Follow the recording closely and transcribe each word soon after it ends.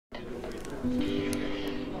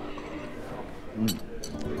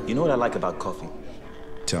You know what I like about coffee?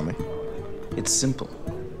 Tell me. It's simple.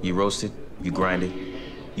 You roast it, you grind it,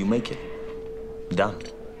 you make it. Done.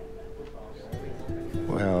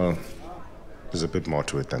 Well, there's a bit more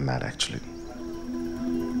to it than that, actually.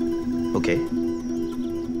 Okay.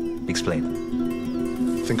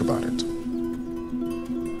 Explain. Think about it.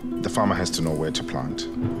 The farmer has to know where to plant,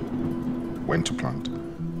 when to plant,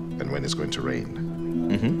 and when it's going to rain.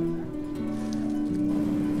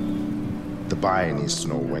 The buyer needs to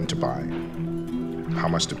know when to buy, how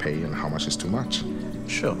much to pay, and how much is too much.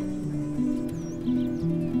 Sure.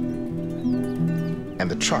 And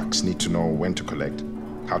the trucks need to know when to collect,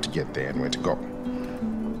 how to get there, and where to go.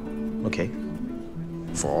 Okay.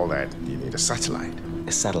 For all that, you need a satellite.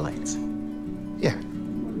 A satellite? Yeah.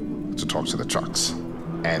 To talk to the trucks,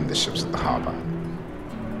 and the ships at the harbor,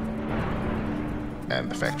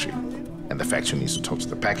 and the factory. And the factory needs to talk to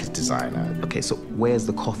the package designer. Okay, so where's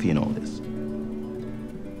the coffee in all this?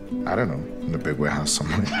 I don't know, in a big warehouse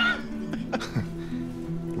somewhere.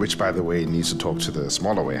 Which, by the way, needs to talk to the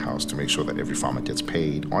smaller warehouse to make sure that every farmer gets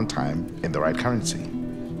paid on time in the right currency.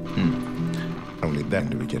 Only then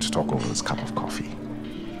do we get to talk over this cup of coffee.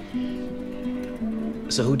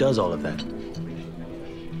 So who does all of that?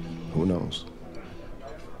 Who knows?